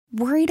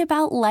Worried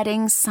about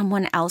letting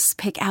someone else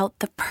pick out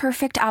the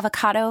perfect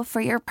avocado for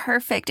your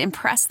perfect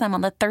impress them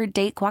on the third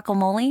date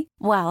guacamole?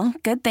 Well,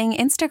 good thing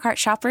Instacart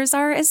shoppers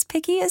are as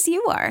picky as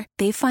you are.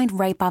 They find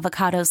ripe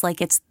avocados like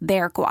it's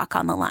their guac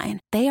on the line.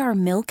 They are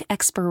milk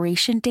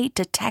expiration date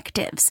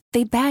detectives.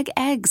 They bag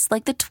eggs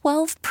like the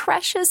 12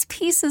 precious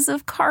pieces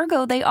of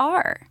cargo they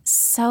are.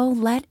 So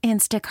let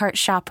Instacart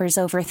shoppers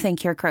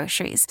overthink your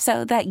groceries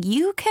so that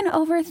you can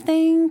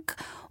overthink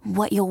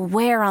what you'll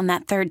wear on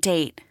that third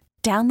date.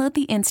 Download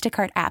the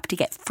Instacart app to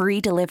get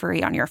free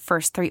delivery on your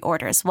first 3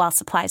 orders while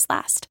supplies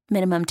last.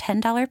 Minimum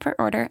 $10 per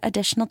order.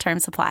 Additional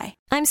terms apply.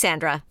 I'm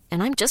Sandra,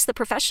 and I'm just the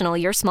professional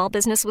your small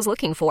business was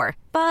looking for.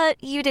 But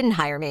you didn't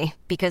hire me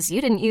because you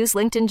didn't use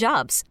LinkedIn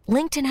Jobs.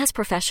 LinkedIn has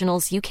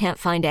professionals you can't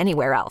find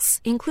anywhere else,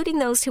 including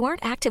those who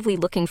aren't actively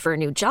looking for a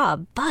new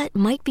job, but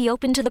might be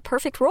open to the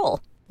perfect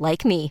role,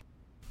 like me.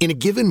 In a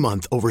given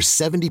month, over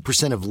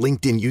 70% of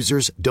LinkedIn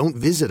users don't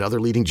visit other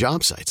leading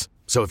job sites.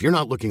 So if you're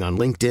not looking on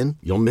LinkedIn,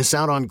 you'll miss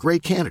out on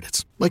great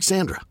candidates like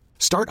Sandra.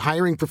 Start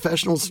hiring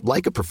professionals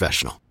like a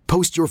professional.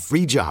 Post your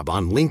free job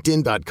on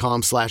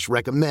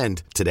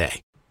linkedin.com/recommend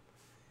today.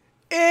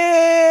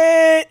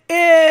 It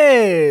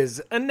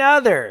is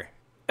another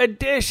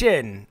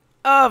edition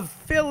of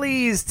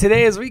Phillies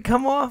today as we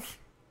come off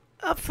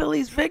a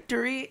Phillies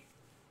victory,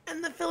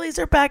 and the Phillies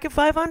are back at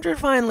 500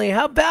 finally.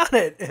 How about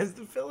it? As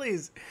the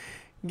Phillies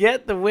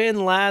get the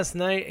win last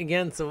night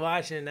against the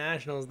Washington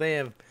Nationals, they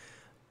have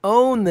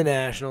owned the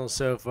Nationals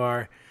so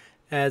far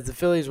as the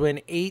Phillies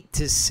win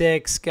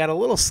 8-6. Got a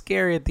little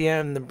scary at the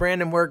end. The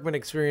Brandon Workman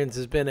experience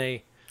has been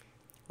a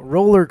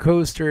roller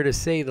coaster to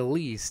say the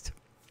least.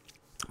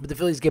 But the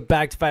Phillies get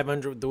back to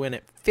 500 with the win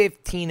at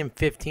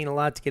 15-15. A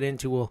lot to get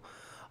into. We'll,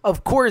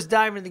 of course,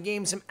 dive into the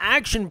game. Some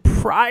action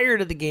prior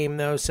to the game,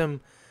 though. Some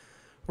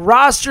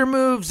roster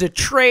moves, a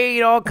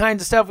trade, all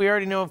kinds of stuff. We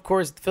already know, of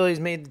course, the Phillies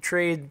made the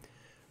trade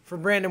for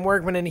Brandon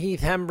Workman and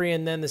Heath Hembree,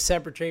 and then the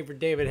separate trade for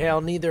David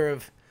Hale, neither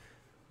of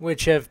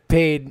which have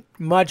paid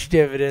much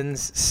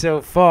dividends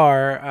so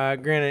far.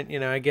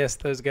 Granted, I guess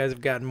those guys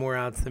have gotten more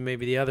outs than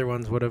maybe the other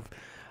ones would have.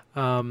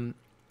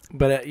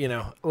 But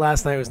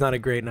last night was not a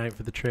great night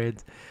for the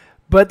trades.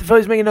 But the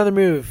Phillies make another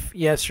move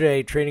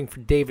yesterday, trading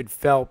for David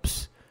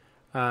Phelps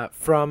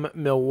from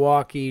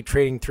Milwaukee,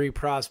 trading 3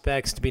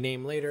 prospects to be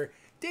named later.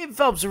 David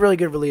Phelps is a really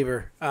good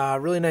reliever,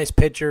 really nice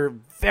pitcher,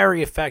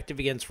 very effective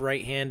against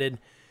right-handed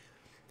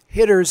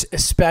hitters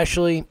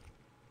especially.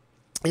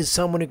 Is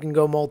someone who can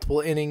go multiple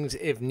innings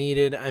if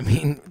needed. I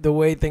mean, the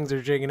way things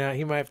are shaking out,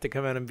 he might have to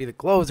come out and be the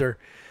closer.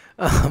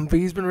 But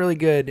he's been really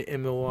good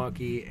in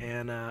Milwaukee,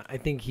 and I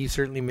think he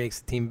certainly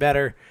makes the team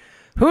better.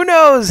 Who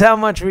knows how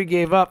much we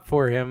gave up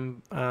for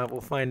him?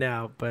 We'll find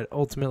out. But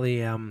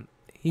ultimately,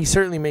 he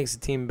certainly makes the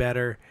team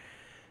better.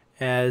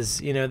 As,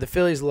 the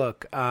Phillies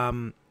look.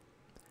 The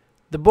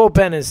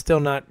bullpen is still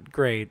not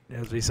great,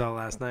 as we saw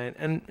last night,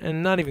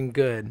 and not even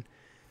good.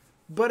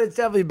 But it's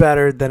definitely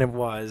better than it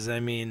was. I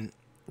mean,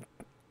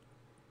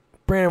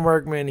 Brandon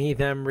Workman, Heath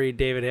Hembree,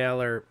 David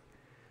Hale are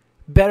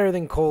better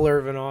than Cole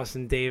Irvin,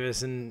 Austin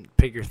Davis, and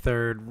pick your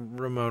third,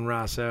 Ramon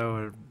Rosso,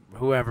 or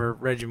whoever,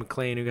 Reggie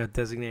McClain, who got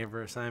designated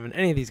for assignment.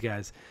 Any of these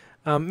guys.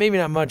 Maybe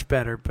not much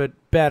better, but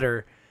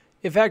better.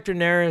 If Hector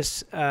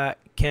Neris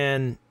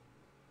can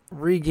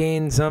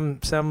regain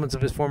some semblance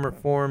of his former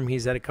form,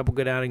 he's had a couple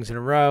good outings in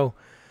a row.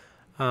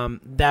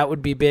 That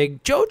would be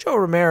big. Jojo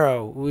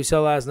Romero, who we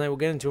saw last night, we'll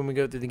get into when we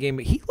go through the game,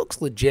 but he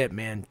looks legit,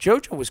 man.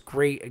 Jojo was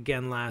great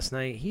again last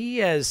night. He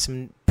has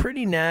some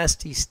pretty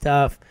nasty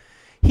stuff.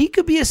 He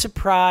could be a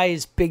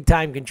surprise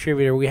big-time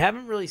contributor. We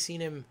haven't really seen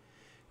him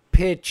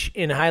pitch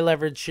in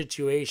high-leverage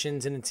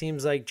situations, and it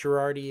seems like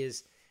Girardi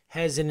is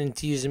hesitant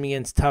to use him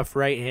against tough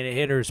right-handed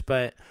hitters,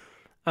 but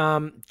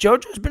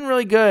Jojo's been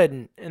really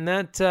good, and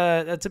that's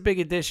a big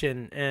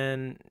addition,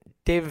 and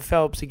David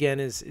Phelps, again,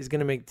 is going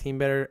to make the team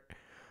better.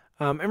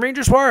 And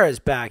Ranger Suarez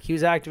back. He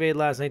was activated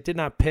last night. Did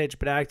not pitch,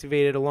 but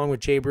activated along with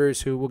Jay Bruce,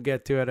 who we'll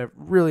get to, had a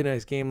really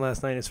nice game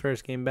last night, his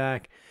first game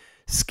back.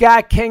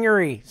 Scott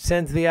Kingery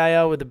sent to the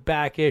IL with a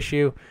back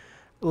issue.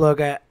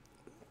 Look, I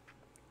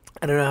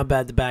don't know how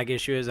bad the back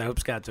issue is. I hope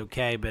Scott's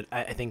okay, but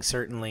I think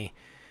certainly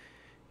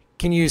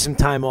can use some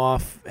time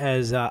off.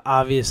 Has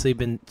obviously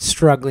been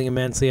struggling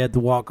immensely. Had the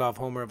walk-off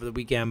homer over the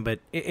weekend,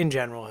 but in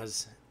general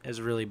has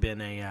really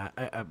been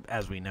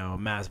as we know, a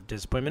massive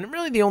disappointment. And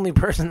really the only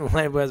person in the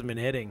lineup who hasn't been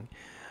hitting,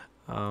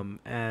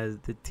 as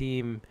the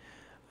team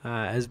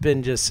has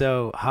been just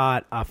so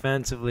hot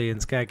offensively,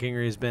 and Scott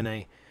Kingery has been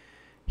a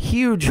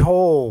huge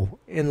hole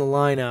in the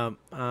lineup.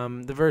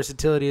 The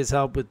versatility has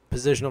helped with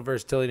positional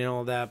versatility and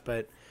all that,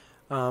 but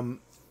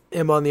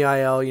him on the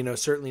IL,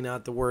 certainly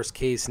not the worst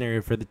case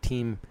scenario for the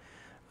team.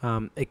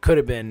 It could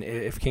have been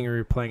if Kingery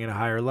were playing at a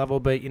higher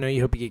level, but,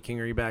 you hope you get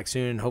Kingery back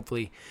soon, and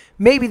hopefully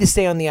maybe to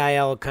stay on the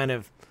IL kind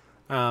of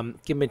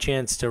give him a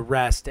chance to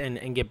rest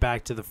and get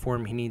back to the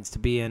form he needs to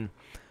be in.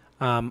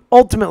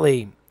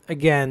 Ultimately,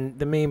 again,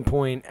 the main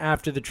point,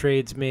 after the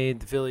trade's made,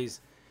 the Phillies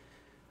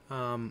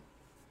are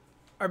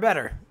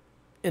better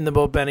in the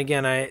bullpen.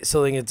 Again, I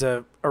still think it's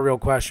a real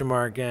question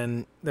mark,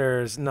 and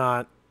there's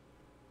not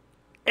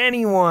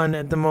anyone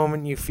at the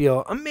moment you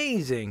feel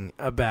amazing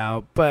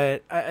about,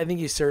 but I think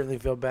you certainly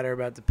feel better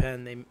about the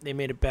Pen. They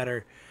made it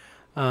better.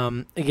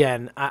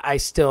 Again,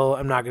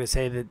 I'm not going to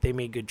say that they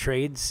made good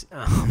trades.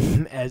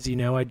 As you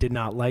know, I did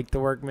not like the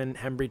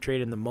Workman-Hembree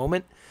trade in the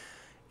moment.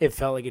 It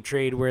felt like a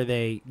trade where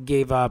they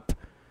gave up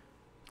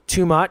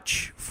too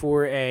much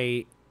for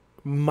a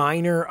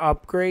minor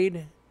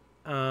upgrade.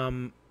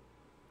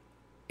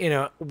 In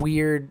a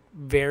weird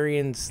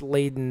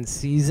variance-laden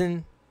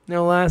season,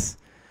 no less.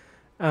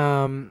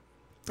 And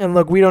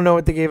look, we don't know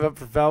what they gave up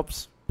for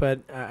Phelps, but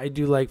I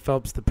do like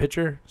Phelps, the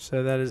pitcher,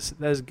 so that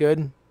is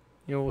good.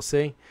 We'll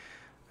see.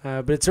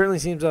 But it certainly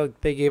seems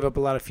like they gave up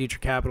a lot of future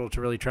capital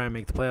to really try and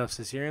make the playoffs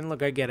this year. And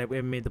look, I get it. We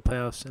haven't made the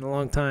playoffs in a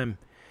long time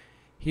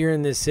here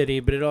in this city,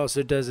 but it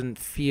also doesn't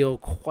feel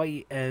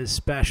quite as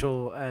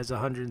special as a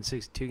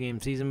 162-game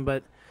season.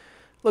 But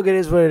look, it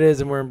is what it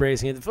is, and we're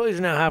embracing it. The Phillies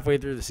are now halfway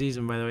through the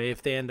season, by the way.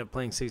 If they end up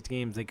playing 60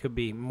 games, they could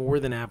be more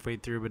than halfway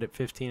through, but at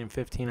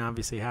 15-15,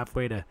 obviously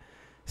halfway to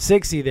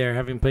 60 there,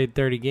 having played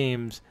 30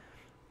 games.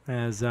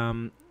 As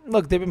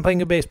look, they've been playing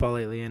good baseball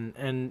lately,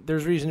 and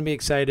there's reason to be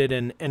excited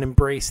and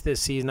embrace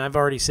this season. I've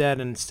already said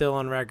and still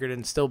on record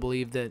and still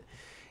believe that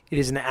it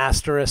is an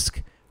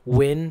asterisk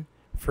win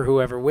for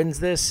whoever wins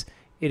this.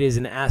 It is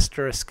an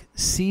asterisk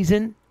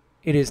season.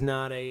 It is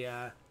not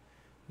a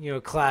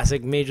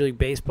classic Major League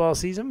Baseball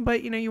season,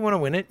 but you want to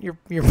win it.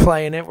 You're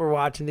playing it. We're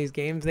watching these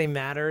games. They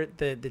matter.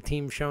 The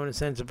team's showing a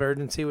sense of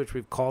urgency, which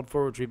we've called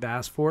for, which we've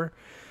asked for.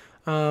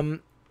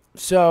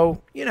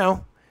 So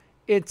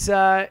it's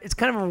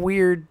kind of a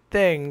weird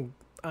thing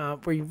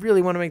where you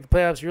really want to make the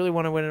playoffs, you really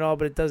want to win it all,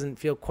 but it doesn't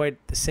feel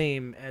quite the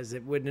same as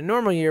it would in a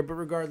normal year. But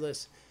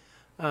regardless,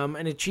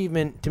 an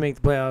achievement to make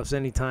the playoffs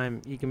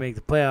anytime you can make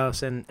the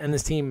playoffs, and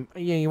this team,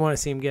 you want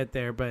to see them get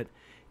there, but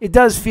it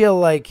does feel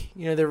like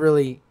they're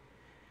really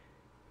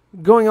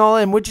going all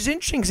in, which is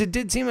interesting because it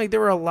did seem like there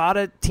were a lot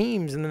of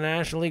teams in the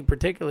National League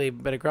particularly,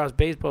 but across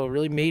baseball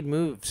really made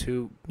moves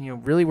who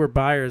really were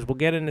buyers. We'll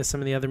get into some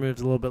of the other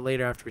moves a little bit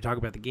later after we talk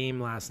about the game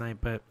last night,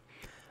 but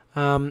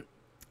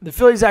the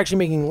Phillies actually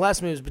making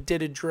less moves, but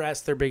did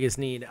address their biggest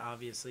need,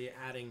 obviously,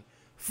 adding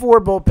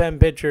 4 bullpen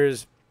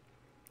pitchers,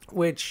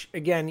 which,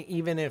 again,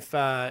 even if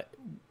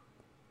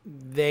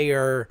they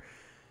are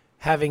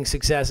having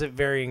success at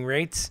varying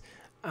rates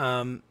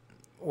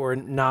or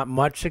not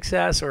much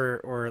success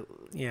or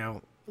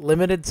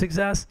limited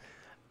success,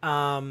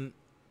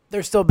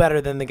 they're still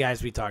better than the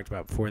guys we talked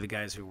about before, the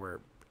guys who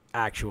were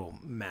actual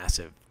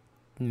massive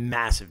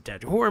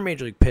dead, who are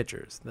Major League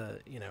pitchers,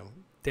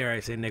 dare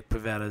I say Nick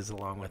Pavettas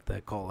along with the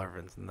Cole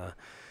Irvins and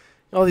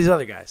all these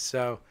other guys.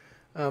 So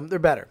they're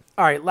better.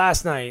 All right,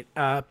 last night,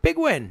 big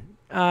win.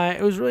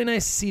 It was really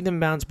nice to see them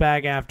bounce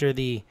back after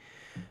the,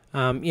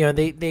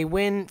 they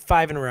win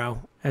 5 in a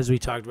row, as we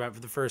talked about, for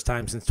the first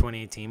time since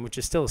 2018, which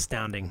is still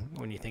astounding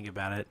when you think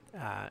about it.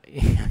 I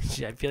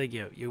feel like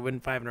you win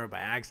 5 in a row by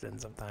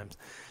accident sometimes.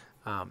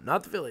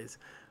 Not the Phillies.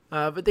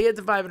 But they get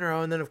to 5 in a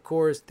row, and then, of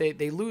course,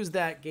 they lose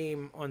that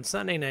game on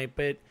Sunday night,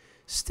 but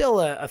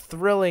still a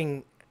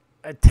thrilling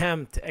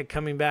attempt at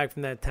coming back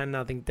from that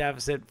 10-0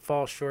 deficit,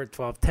 fall short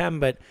 12-10,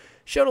 but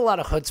showed a lot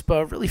of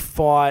chutzpah, really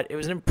fought. It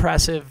was an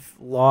impressive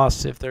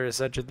loss, if there is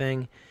such a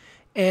thing.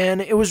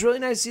 And it was really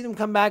nice to see them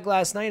come back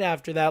last night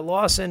after that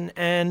loss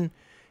and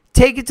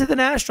take it to the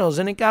Nationals.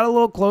 And it got a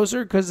little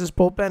closer because this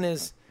bullpen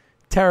is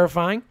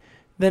terrifying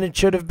than it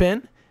should have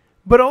been.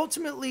 But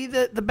ultimately,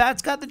 the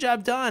bats got the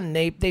job done.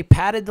 They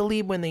padded the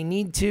lead when they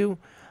need to.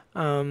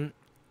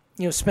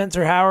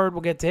 Spencer Howard,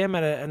 we'll get to him,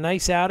 had a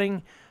nice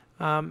outing.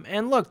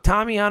 And look,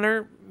 Tommy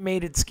Hunter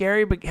made it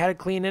scary, but had a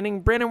clean inning.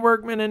 Brandon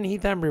Workman and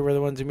Heath Hembree were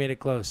the ones who made it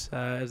close,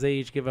 as they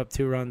each give up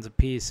 2 runs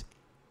apiece.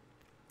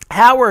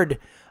 Howard,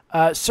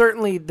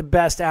 certainly the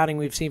best outing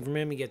we've seen from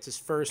him. He gets his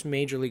first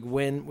Major League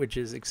win, which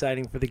is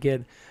exciting for the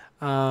kid.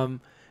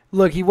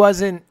 Look, he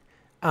wasn't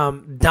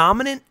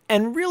dominant,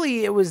 and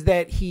really it was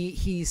that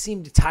he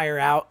seemed to tire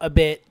out a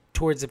bit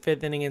towards the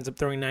 5th inning, ends up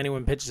throwing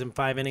 91 pitches in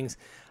 5 innings,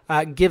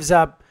 gives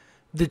up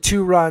the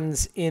 2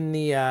 runs in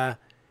the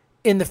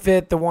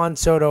 5th, the Juan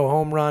Soto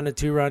home run, a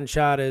 2-run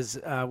shot, as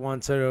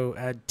Juan Soto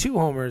had 2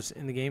 homers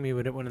in the game. He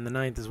would hit one in the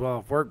 9th as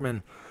well,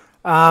 Workman.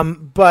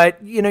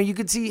 But, you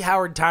could see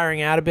Howard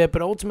tiring out a bit,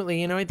 but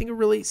ultimately, I think a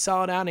really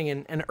solid outing,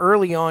 and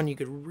early on you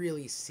could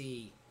really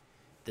see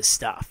the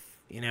stuff.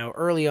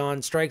 Early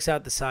on, strikes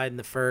out the side in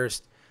the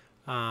first.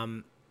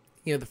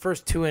 The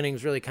first 2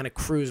 innings really kind of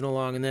cruising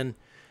along, and then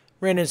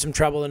ran into some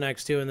trouble the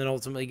next 2, and then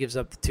ultimately gives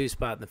up the 2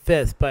 spot in the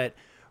 5th. But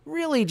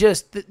really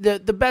just the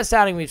best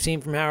outing we've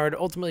seen from Howard.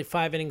 Ultimately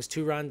 5 innings,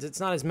 2 runs. It's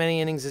not as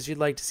many innings as you'd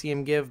like to see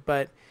him give,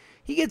 but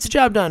he gets the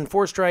job done.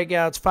 4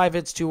 strikeouts, 5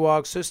 hits, 2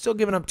 walks, so still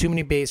giving up too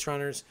many base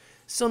runners.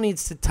 Still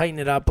needs to tighten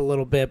it up a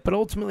little bit, but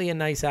ultimately a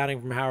nice outing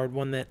from Howard,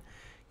 one that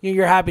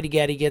you're happy to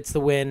get. He gets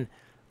the win,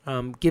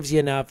 gives you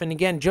enough. And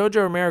again, Jojo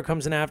Romero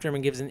comes in after him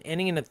and gives an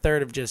inning and a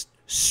third of just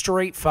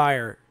straight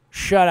fire,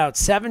 shutout,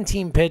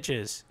 17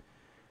 pitches,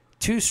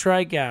 2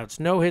 strikeouts,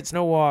 no hits,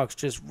 no walks,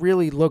 just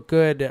really looked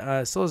good.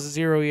 Still has a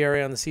 0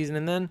 ERA on the season.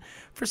 And then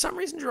for some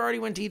reason, Girardi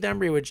went to Heath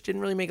Hembree, which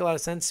didn't really make a lot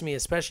of sense to me,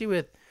 especially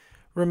with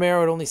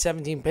Romero at only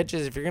 17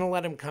 pitches. If you're going to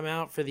let him come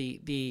out for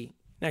the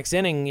next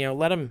inning,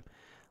 let him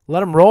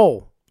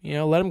roll.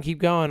 Let him keep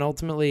going.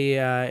 Ultimately,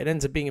 it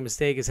ends up being a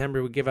mistake as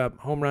Hembree would give up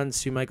home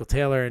runs to Michael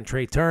Taylor and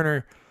Trey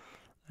Turner.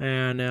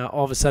 And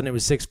all of a sudden it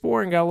was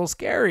 6-4 and got a little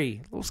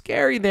scary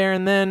there.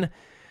 And then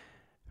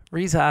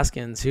Rhys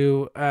Hoskins,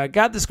 who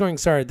got the scoring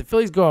started. The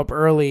Phillies go up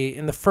early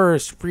in the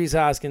first. Rhys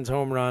Hoskins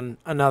home run,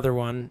 another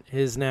one.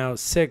 His now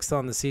 6th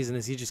on the season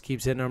as he just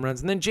keeps hitting home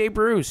runs. And then Jay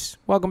Bruce,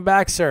 welcome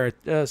back, sir.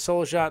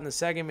 Solo shot in the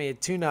second, made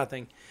it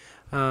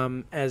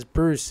 2-0. As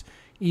Bruce,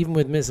 even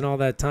with missing all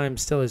that time,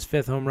 still his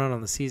 5th home run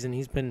on the season.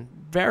 He's been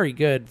very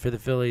good for the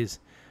Phillies.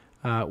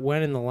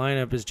 When in the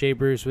lineup is Jay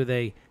Bruce with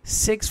a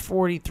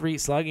 .643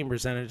 slugging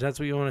percentage. That's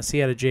what you want to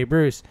see out of Jay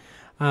Bruce.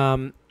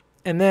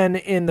 And then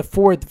in the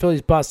 4th, the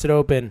Phillies busted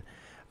open.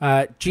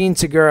 Jean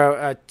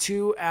Segura,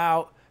 1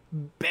 out,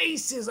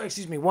 bases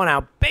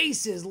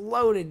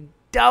loaded,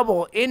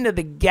 double into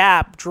the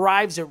gap,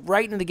 drives it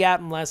right into the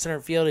gap in left center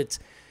field. It's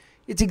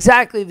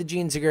exactly the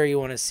Jean Segura you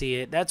want to see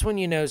it. That's when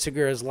you know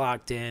Segura's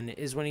locked in,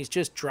 is when he's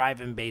just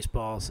driving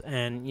baseballs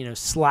and,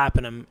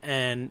 slapping them.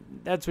 And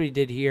that's what he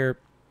did here.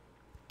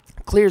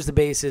 Clears the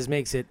bases,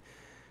 makes it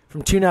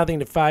from 2-0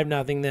 to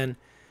 5-0,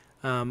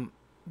 then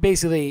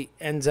basically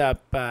ends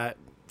up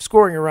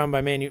scoring a run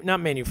by not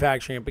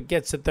manufacturing it, but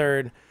gets to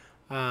third,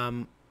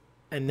 and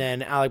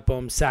then Alec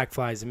Bohm sac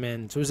flies him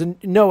in. So it was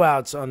no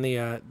outs on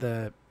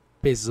the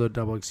bases loaded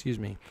double,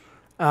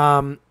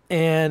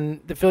 and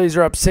the Phillies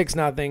are up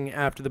 6-0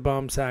 after the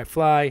Bohm sac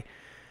fly.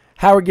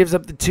 Howard gives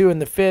up the 2 in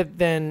the 5th,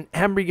 then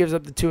Hembree gives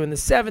up the 2 in the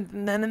 7th,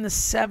 and then in the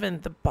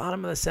 7th, the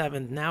bottom of the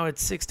 7th, now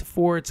it's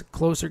 6-4. It's a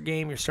closer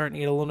game. You're starting to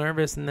get a little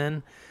nervous, and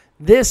then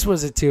this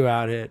was a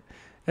 2-out hit.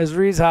 As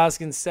Rhys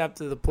Hoskins stepped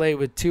to the plate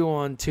with 2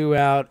 on, 2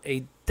 out,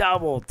 a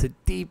double to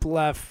deep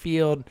left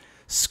field,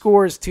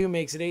 scores 2,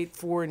 makes it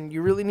 8-4, and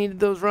you really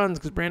needed those runs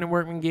because Brandon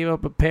Workman gave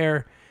up a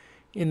pair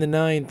in the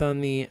 9th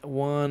on the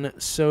Juan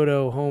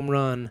Soto home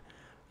run.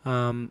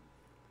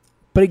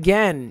 But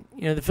again,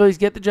 the Phillies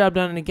get the job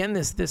done, and again,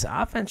 this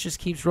offense just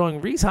keeps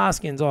rolling. Rhys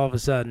Hoskins all of a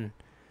sudden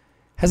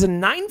has a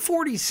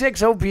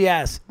 .946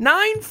 OPS.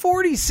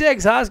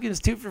 .946.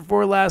 Hoskins 2 for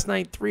 4 last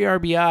night, 3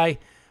 RBI,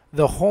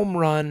 the home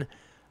run,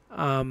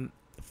 .426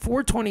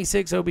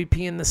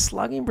 OBP, and the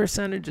slugging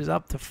percentage is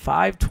up to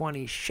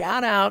 .520.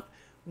 Shout out.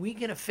 We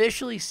can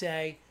officially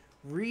say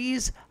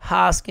Rhys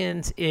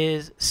Hoskins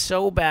is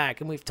so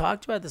back, and we've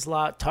talked about this a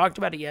lot, talked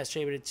about it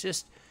yesterday, but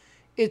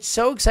it's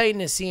so exciting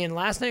to see, and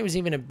last night was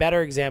even a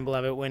better example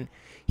of it when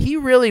he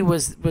really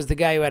was the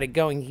guy who had it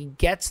going. He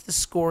gets the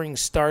scoring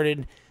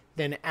started,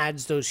 then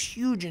adds those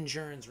huge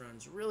insurance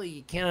runs. Really,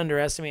 you can't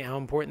underestimate how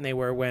important they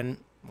were when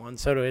Juan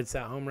Soto hits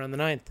that home run in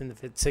the 9th, and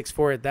if it's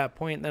 6-4 at that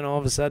point, then all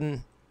of a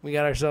sudden we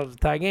got ourselves a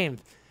tie game.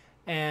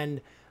 And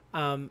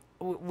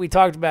we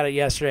talked about it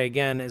yesterday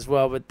again as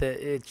well, but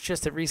it's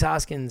just that Rhys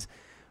Hoskins,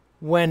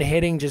 when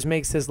hitting, just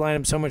makes this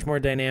lineup so much more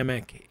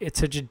dynamic. It's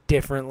such a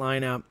different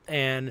lineup,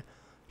 and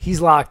he's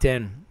locked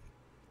in.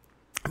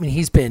 I mean,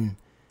 he's been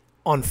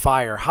on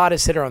fire.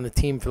 Hottest hitter on the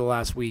team for the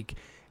last week.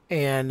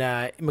 And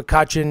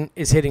McCutchen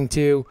is hitting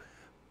too.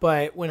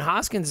 But when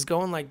Hoskins is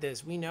going like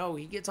this, we know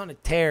he gets on a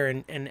tear.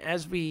 And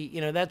as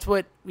that's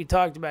what we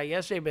talked about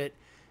yesterday. But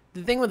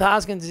the thing with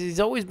Hoskins is he's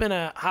always been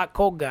a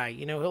hot-cold guy.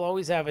 He'll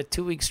always have a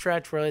 2-week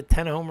stretch where he had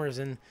 10 homers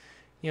in,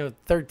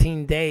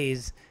 13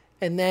 days.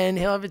 And then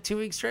he'll have a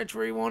 2-week stretch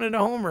where he wanted a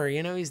homer.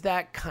 He's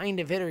that kind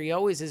of hitter. He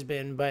always has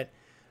been. But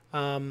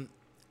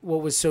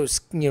what was so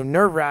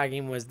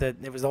nerve-wracking was that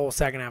it was the whole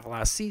second half of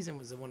last season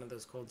was one of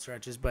those cold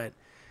stretches. But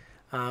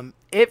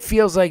it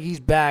feels like he's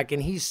back,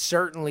 and he's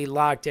certainly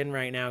locked in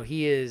right now.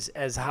 He is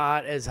as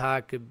hot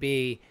could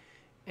be,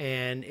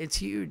 and it's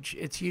huge.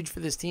 It's huge for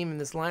this team, and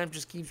this lineup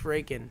just keeps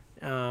raking.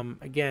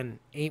 Again,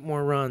 8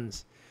 more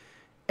runs.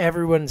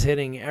 Everyone's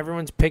hitting.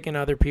 Everyone's picking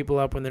other people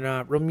up when they're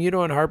not.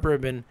 Realmuto and Harper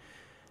have been,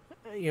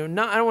 I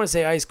don't want to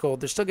say ice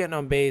cold. They're still getting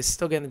on base,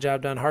 still getting the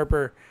job done.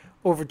 Harper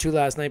over 2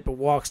 last night, but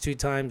walks 2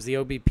 times. The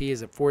OBP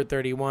is at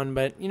 .431.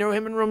 But,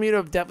 him and Realmuto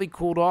have definitely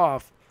cooled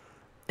off.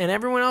 And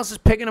everyone else is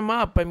picking him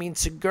up. I mean,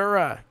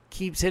 Segura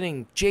keeps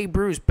hitting. Jay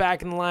Bruce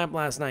back in the lineup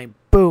last night.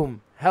 Boom.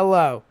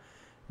 Hello.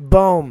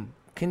 Boom.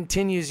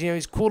 Continues.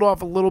 He's cooled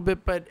off a little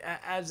bit, but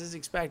as is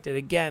expected.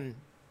 Again,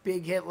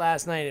 big hit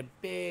last night. A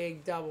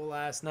big double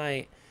last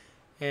night.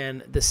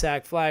 And the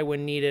sac fly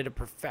when needed. A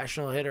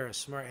professional hitter, a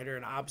smart hitter,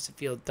 an opposite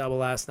field double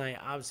last night.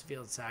 Opposite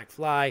field sac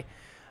fly.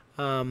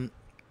 They're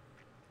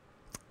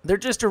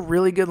just a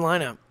really good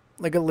lineup.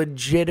 Like a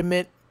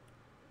legitimate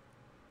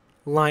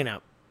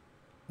lineup.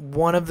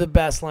 One of the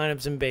best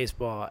lineups in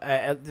baseball.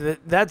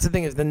 That's the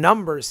thing is the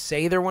numbers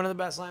say they're one of the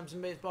best lineups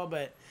in baseball,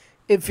 but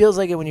it feels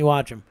like it when you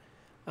watch them.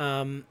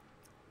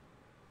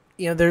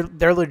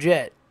 They're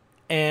legit.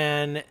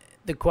 And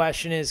the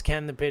question is,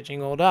 can the pitching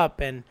hold up?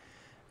 And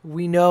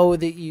we know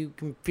that you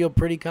can feel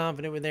pretty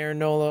confident with Aaron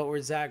Nola or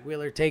Zach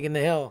Wheeler taking the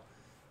hill.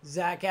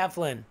 Zach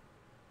Eflin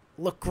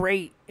looked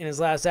great in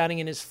his last outing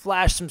and has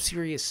flashed some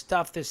serious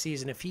stuff this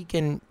season. If he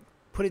can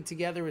put it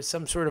together with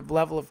some sort of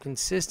level of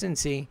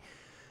consistency,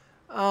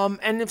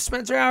 And if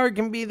Spencer Howard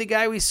can be the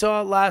guy we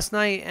saw last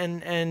night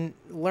and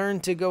learn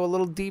to go a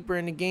little deeper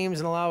into games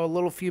and allow a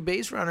little few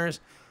base runners,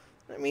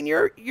 I mean,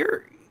 you're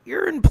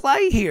in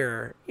play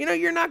here.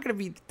 You're not going to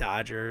beat the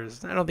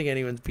Dodgers. I don't think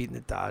anyone's beating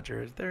the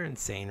Dodgers. They're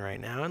insane right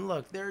now. And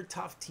look, they're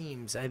tough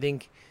teams. I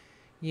think,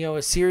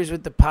 a series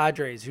with the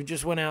Padres, who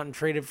just went out and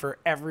traded for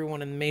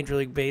everyone in Major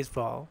League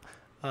Baseball.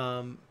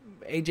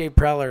 A.J.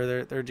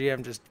 Preller, their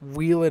GM, just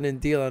wheeling and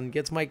dealing,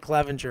 gets Mike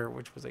Clevenger,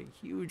 which was a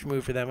huge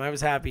move for them. I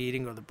was happy he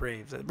didn't go to the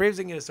Braves. The Braves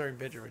didn't get a starting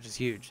pitcher, which is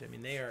huge. I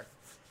mean, they are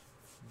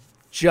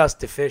just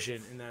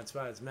deficient in that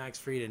spot. It's Max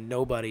Fried and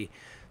nobody.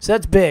 So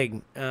that's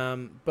big.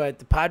 But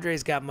the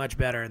Padres got much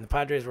better, and the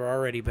Padres were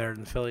already better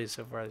than the Phillies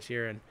so far this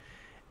year. And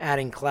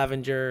adding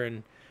Clevenger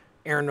and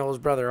Aaron Nola's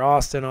brother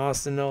Austin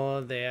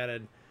Nola, they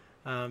added,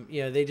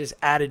 they just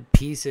added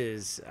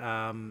pieces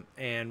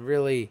and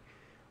really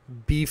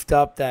beefed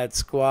up that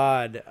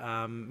squad.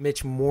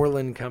 Mitch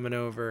Moreland coming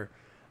over.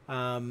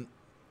 And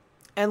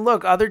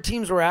look, other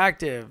teams were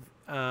active.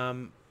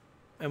 And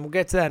we'll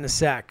get to that in a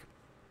sec.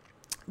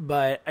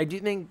 But I do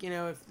think,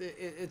 if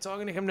it's all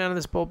going to come down to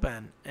this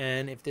bullpen.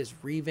 And if this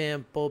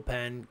revamped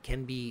bullpen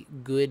can be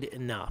good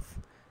enough.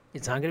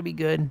 It's not going to be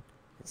good.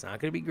 It's not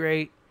going to be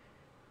great.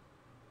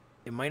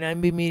 It might not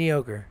even be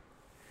mediocre.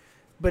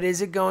 But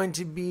is it going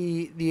to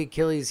be the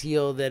Achilles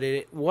heel that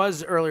it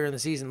was earlier in the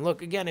season?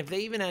 Look, again, if they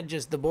even had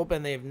just the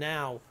bullpen they have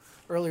now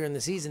earlier in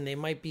the season, they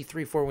might be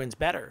 3-4 wins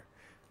better.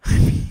 I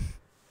mean,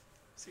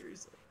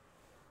 seriously.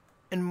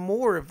 And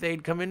more if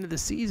they'd come into the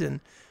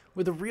season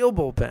with a real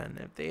bullpen.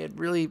 If they had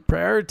really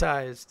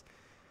prioritized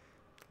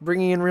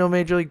bringing in real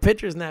Major League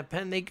pitchers in that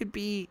pen, they could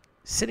be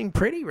sitting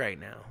pretty right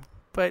now.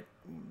 But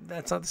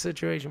that's not the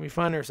situation we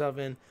find ourselves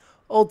in.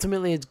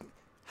 Ultimately, it's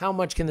how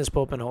much can this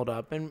bullpen hold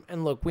up?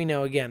 And look, we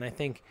know, again, I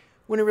think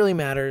when it really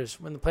matters,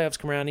 when the playoffs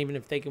come around, even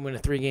if they can win a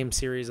 3-game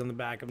series on the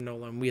back of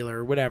Nola and Wheeler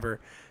or whatever,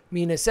 I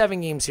mean, a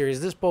 7-game series,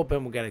 this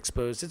bullpen will get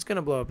exposed. It's going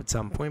to blow up at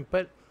some point.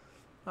 But,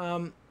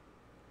 I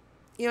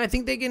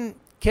think they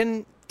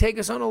can take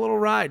us on a little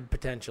ride,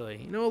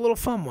 potentially. A little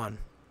fun one.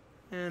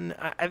 And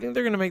I think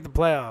they're going to make the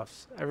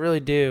playoffs. I really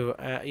do.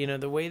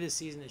 The way this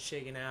season is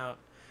shaking out,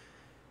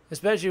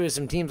 especially with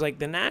some teams like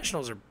the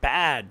Nationals are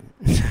bad.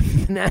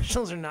 The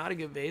Nationals are not a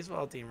good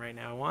baseball team right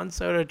now. Juan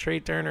Soto, Trey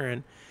Turner,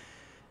 and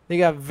they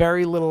got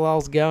very little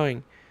else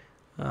going.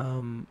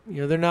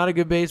 They're not a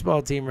good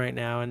baseball team right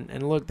now.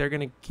 And look, they're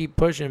going to keep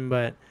pushing,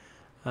 but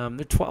they're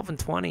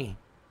 12-20.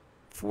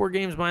 4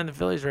 games behind the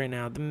Phillies right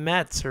now. The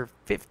Mets are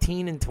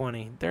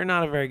 15-20. They're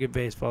not a very good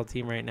baseball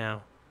team right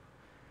now.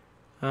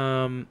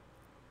 The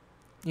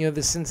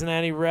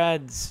Cincinnati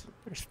Reds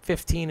are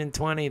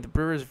 15-20. The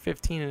Brewers are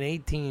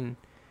 15-18.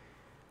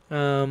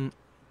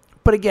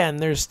 But again,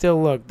 there's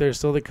still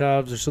the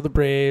Cubs, there's still the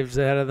Braves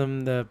ahead of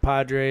them, the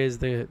Padres,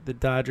 the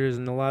Dodgers,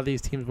 and a lot of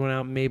these teams went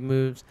out and made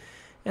moves.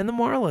 And the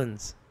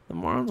Marlins. The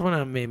Marlins went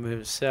out and made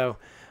moves. So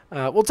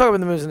we'll talk about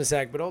the moves in a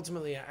sec, but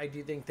ultimately I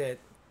do think that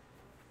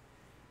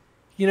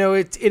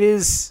it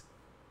is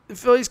the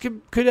Phillies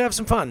could have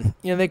some fun.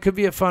 They could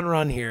be a fun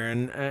run here.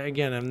 And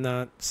again, I'm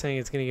not saying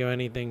it's going to go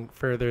anything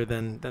further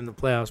than the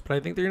playoffs, but I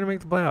think they're going to make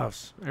the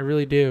playoffs. I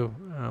really do.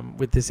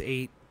 With this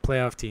 8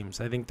 playoff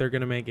teams, I think they're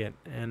going to make it.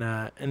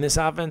 And this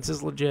offense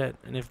is legit.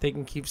 And if they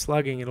can keep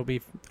slugging, it'll be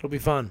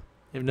fun,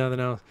 if nothing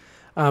else.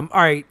 All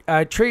right,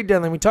 trade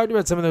deadline. We talked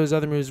about some of those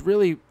other moves.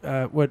 Really,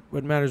 what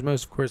matters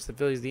most, of course, the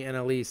Phillies, the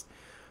NL East,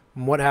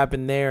 and what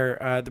happened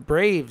there. The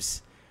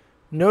Braves,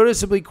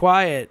 noticeably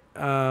quiet.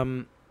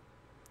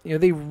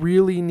 They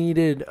really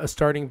needed a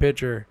starting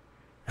pitcher.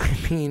 I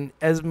mean,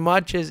 as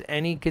much as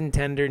any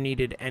contender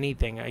needed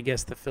anything, I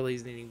guess the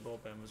Phillies needing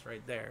bullpen was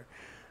right there.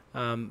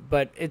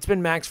 But it's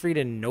been Max Fried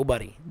and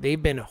nobody.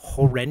 They've been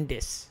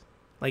horrendous.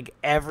 Like,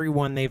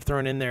 everyone they've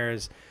thrown in there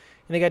is...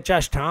 And they got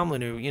Josh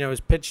Tomlin, who, has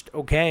pitched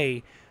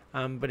okay,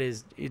 but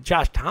is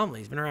Josh Tomlin.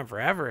 He's been around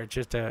forever. It's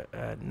just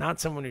not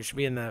someone who should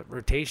be in the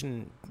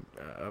rotation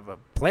of a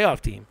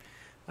playoff team.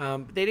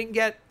 But they didn't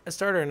get a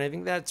starter, and I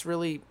think that's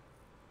really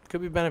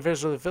could be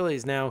beneficial to the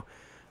Phillies. Now,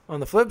 on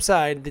the flip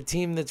side, the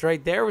team that's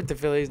right there with the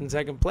Phillies in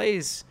second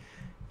place,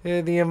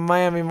 the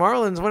Miami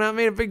Marlins, went out and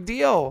made a big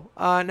deal.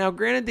 Now,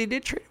 granted, they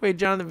did trade away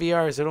Jonathan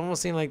Villar, so it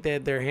almost seemed like they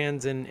had their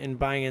hands in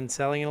buying and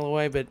selling it a little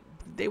way, but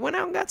they went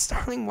out and got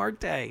Starling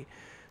Marte,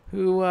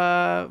 who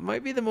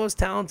might be the most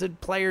talented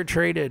player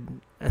traded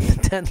at the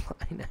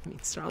deadline. I mean,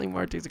 Starling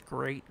Marte is a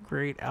great,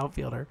 great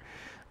outfielder.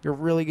 A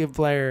really good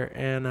player.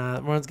 And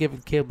Marlins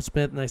gave Caleb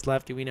Smith, nice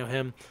lefty. We know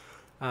him.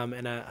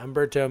 And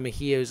Humberto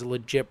Mejia is a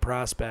legit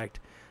prospect.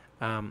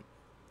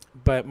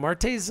 But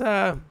Marte makes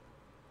the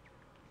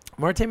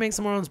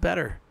Marlins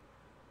better.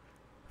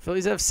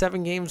 Phillies have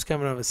 7 games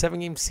coming up. A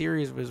 7-game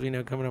series, as we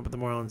know, coming up with the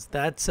Marlins.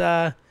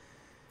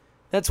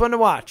 That's one to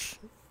watch.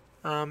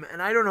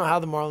 And I don't know how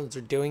the Marlins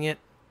are doing it.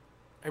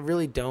 I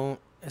really don't,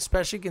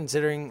 especially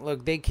considering,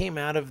 look, they came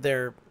out of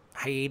their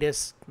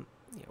hiatus,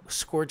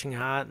 scorching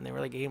hot, and they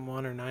were like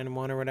 8-1 or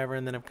 9-1 or whatever,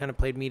 and then have kind of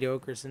played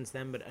mediocre since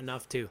then, but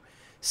enough to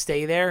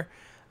stay there.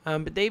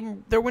 But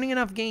they're winning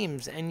enough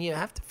games, and you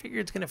have to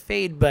figure it's going to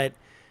fade. But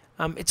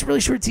It's a really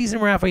short season.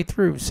 We're halfway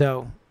through,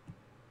 so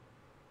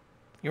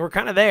we're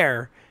kind of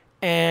there.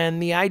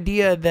 And the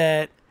idea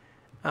that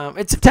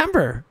it's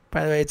September,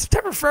 by the way, it's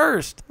September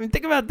 1st. I mean,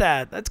 think about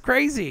that. That's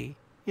crazy.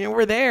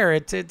 We're there.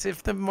 It's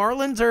if the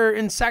Marlins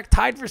are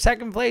tied for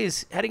second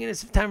place heading into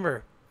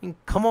September. I mean,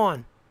 come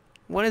on.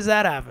 When does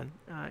that happen?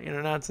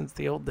 Not since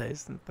the old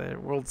days, since the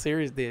World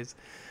Series days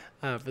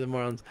for the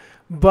Marlins.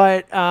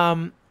 But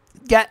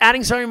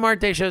adding Starling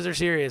Marte shows they're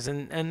serious,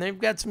 and they've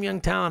got some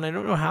young talent. I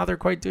don't know how they're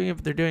quite doing it,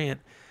 but they're doing it.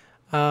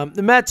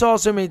 The Mets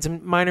also made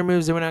some minor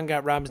moves. They went out and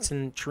got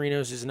Robinson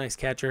Chirinos, who's a nice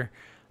catcher,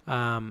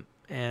 and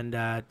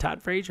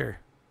Todd Frazier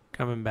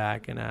coming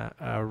back, and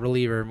a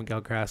reliever,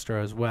 Miguel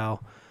Castro, as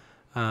well.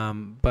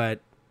 But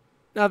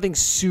nothing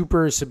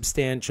super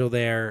substantial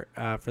there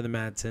for the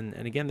Mets. And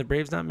again, the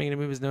Braves not making a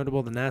move is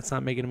notable. The Nats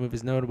not making a move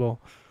is notable.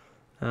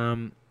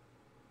 Good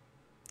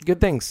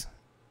things.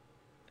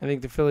 I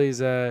think the Phillies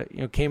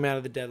came out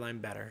of the deadline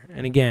better.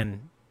 And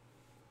again,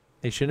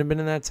 they shouldn't have been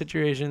in that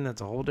situation.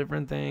 That's a whole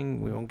different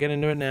thing. We won't get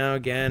into it now.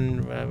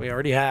 Again, we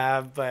already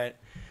have, but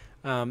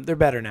they're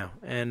better now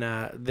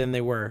than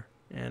they were.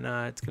 And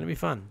it's going to be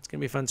fun. It's going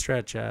to be a fun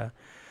stretch.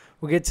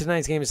 We'll get to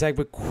tonight's game in a sec,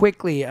 but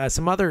quickly,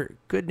 some other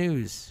good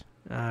news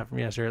from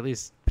yesterday, or at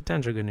least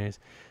potential good news.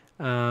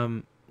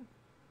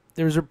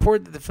 There was a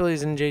report that the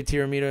Phillies and JT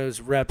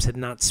Realmuto's reps had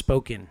not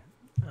spoken,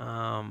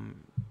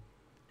 and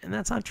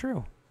that's not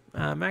true.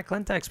 Matt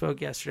Klentak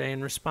spoke yesterday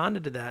and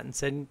responded to that and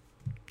said,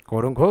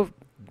 quote unquote,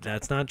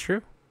 that's not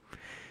true.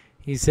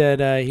 He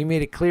said he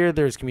made it clear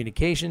there's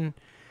communication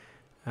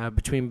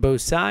between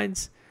both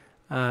sides.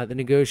 The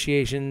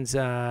negotiations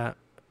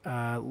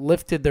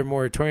lifted their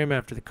moratorium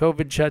after the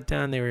COVID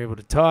shutdown. They were able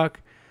to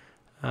talk.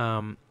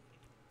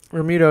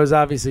 Realmuto is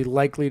obviously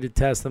likely to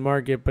test the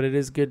market, but it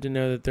is good to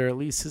know that there at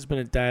least has been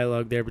a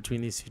dialogue there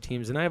between these two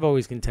teams. And I've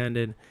always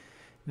contended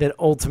that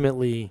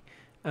ultimately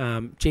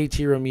JT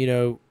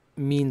Realmuto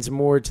means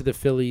more to the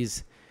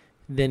Phillies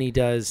than he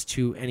does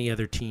to any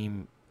other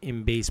team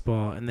in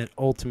baseball, and that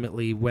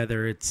ultimately,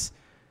 whether it's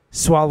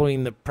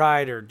swallowing the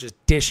pride or just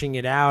dishing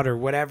it out or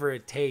whatever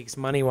it takes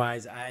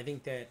money-wise, I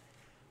think that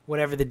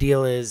whatever the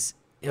deal is,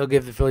 he'll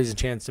give the Phillies a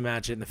chance to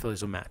match it, and the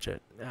Phillies will match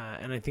it.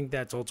 And I think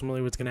that's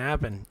ultimately what's going to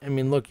happen. I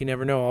mean, look, you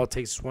never know. All it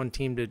takes is one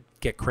team to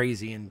get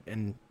crazy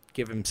and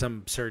give him some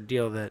absurd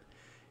deal that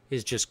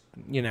is just,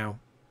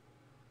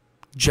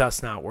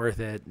 just not worth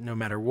it no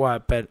matter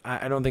what. But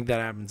I don't think that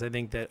happens. I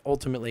think that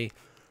ultimately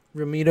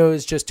Realmuto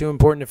is just too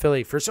important to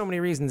Philly for so many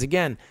reasons.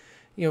 Again,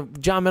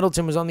 John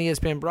Middleton was on the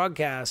ESPN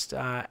broadcast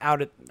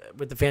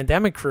with the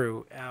Fandemic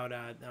crew out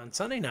on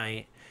Sunday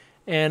night.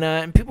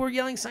 And people were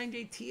yelling, sign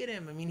JT at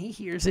him. I mean, he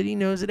hears it. He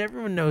knows it.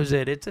 Everyone knows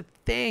it. It's a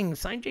thing.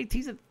 Sign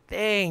JT's a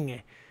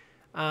thing.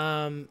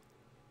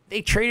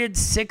 They traded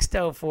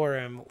Sixto for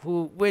him,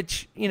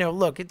 which,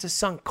 look, it's a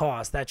sunk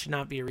cost. That should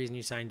not be a reason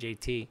you sign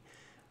JT.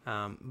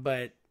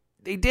 But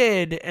they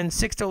did, and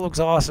Sixto looks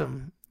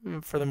awesome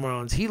for the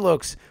Marlins. He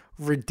looks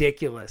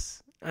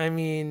ridiculous. I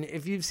mean,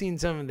 if you've seen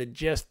some of the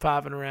just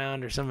popping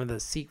around or some of the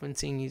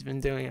sequencing he's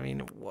been doing, I mean,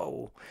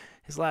 whoa.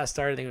 His last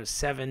start, I think it was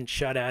 7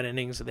 shutout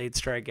innings with 8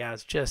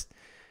 strikeouts, just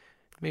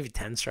maybe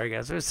 10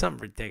 strikeouts. It was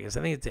something ridiculous.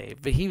 I think it's 8,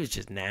 but he was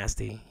just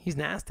nasty. He's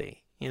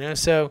nasty,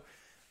 So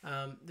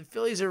the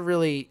Phillies are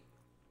really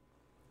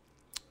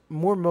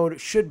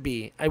should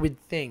be, I would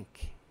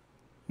think,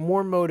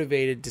 more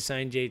motivated to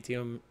sign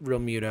JT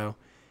Realmuto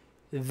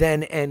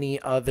than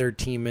any other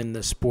team in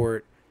the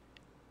sport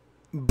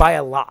by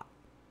a lot.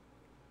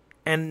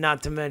 And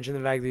not to mention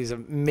the fact that he's a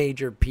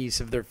major piece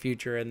of their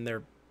future and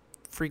their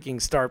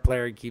freaking star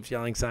player keeps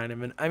yelling sign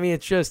him. And I mean,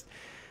 it's just,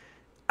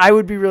 I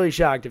would be really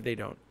shocked if they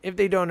don't. If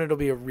they don't, it'll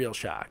be a real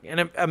shock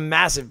and a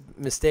massive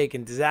mistake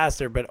and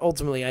disaster. But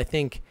ultimately, I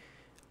think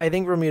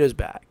Realmuto's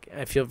back.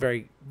 I feel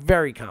very,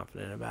 very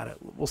confident about it.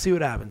 We'll see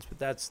what happens, but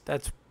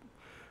that's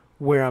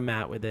where I'm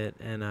at with it.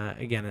 And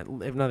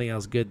again, if nothing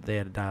else, good they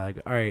had a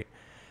dialogue. All right,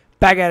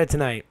 back at it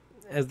tonight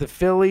as the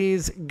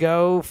Phillies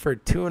go for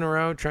 2 in a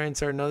row, try and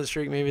start another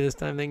streak. Maybe this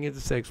time they can get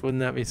to 6. Wouldn't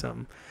that be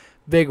something?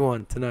 Big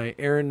one tonight.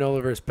 Aaron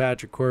Nola versus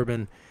Patrick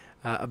Corbin.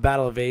 A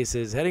battle of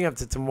aces. Heading up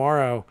to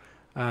tomorrow,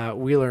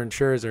 Wheeler and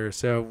Scherzer.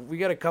 So we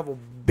got a couple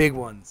big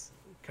ones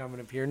coming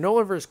up here.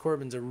 Nola versus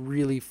Corbin's a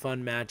really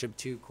fun matchup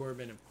too.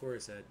 Corbin, of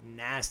course, a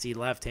nasty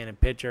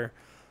left-handed pitcher.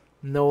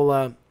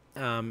 Nola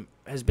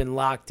has been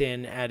locked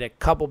in at a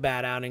couple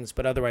bad outings,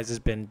 but otherwise has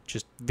been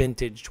just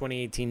vintage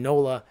 2018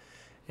 Nola.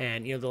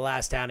 And, the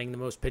last outing, the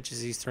most pitches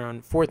he's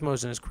thrown, 4th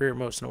most in his career,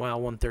 most in a while,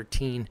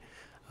 113.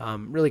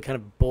 Really kind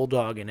of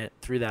bulldogging it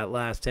through that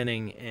last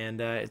inning. And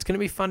it's going to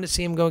be fun to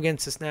see him go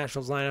against this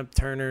Nationals lineup,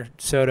 Turner,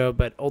 Soto,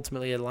 but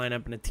ultimately a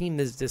lineup and a team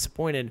that's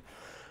disappointed.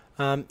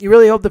 You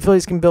really hope the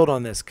Phillies can build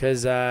on this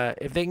because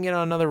if they can get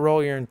on another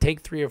roll here and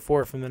take 3 or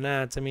 4 from the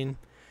Nats, I mean,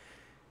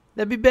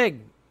 that'd be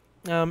big.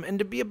 And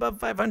to be above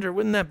 500,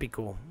 wouldn't that be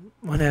cool?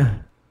 What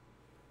a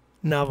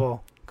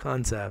novel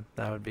concept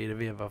that would be, to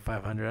be above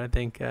 500. I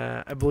think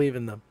I believe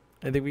in them.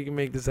 I think we can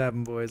make this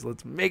happen, boys.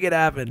 Let's make it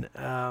happen.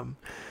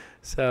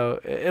 So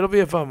it'll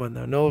be a fun one,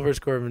 though. Nola versus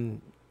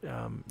Corbin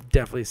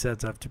definitely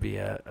sets up to be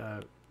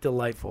a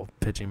delightful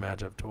pitching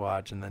matchup to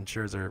watch, and then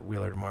Scherzer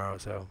Wheeler tomorrow.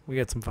 So we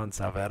got some fun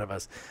stuff out of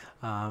us,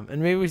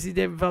 and maybe we see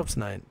David Phelps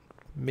tonight.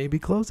 Maybe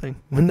closing.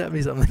 Wouldn't that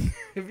be something?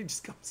 If he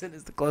just comes in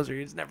as the closer,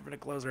 he's never been a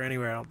closer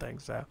anywhere. I don't think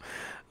so.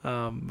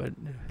 But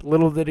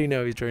little did he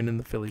know he's joining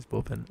the Phillies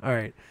bullpen. All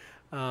right.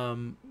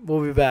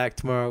 We'll be back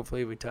tomorrow.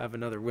 Hopefully we have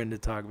another win to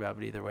talk about.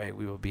 But either way,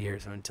 we will be here.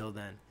 So until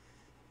then,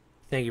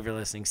 thank you for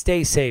listening.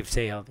 Stay safe,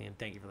 stay healthy, and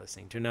thank you for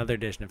listening to another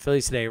edition of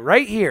Phillies Today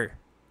right here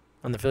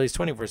on the Phillies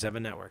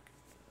 24/7 Network.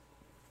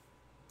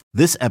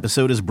 This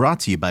episode is brought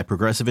to you by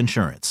Progressive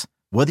Insurance.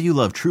 Whether you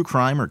love true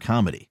crime or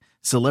comedy,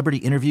 celebrity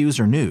interviews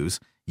or news,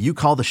 you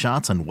call the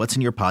shots on what's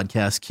in your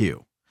podcast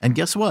queue. And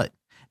guess what?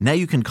 Now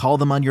you can call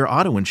them on your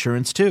auto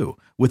insurance too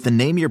with the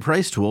Name Your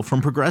Price tool from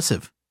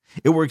Progressive.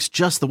 It works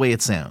just the way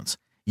it sounds.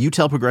 You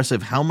tell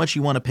Progressive how much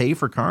you want to pay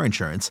for car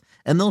insurance,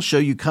 and they'll show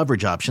you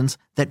coverage options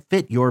that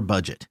fit your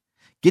budget.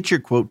 Get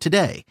your quote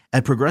today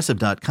at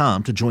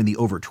Progressive.com to join the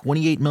over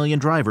 28 million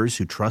drivers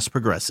who trust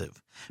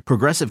Progressive.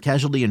 Progressive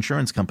Casualty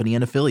Insurance Company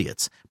and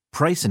Affiliates.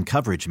 Price and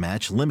coverage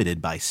match limited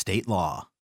by state law.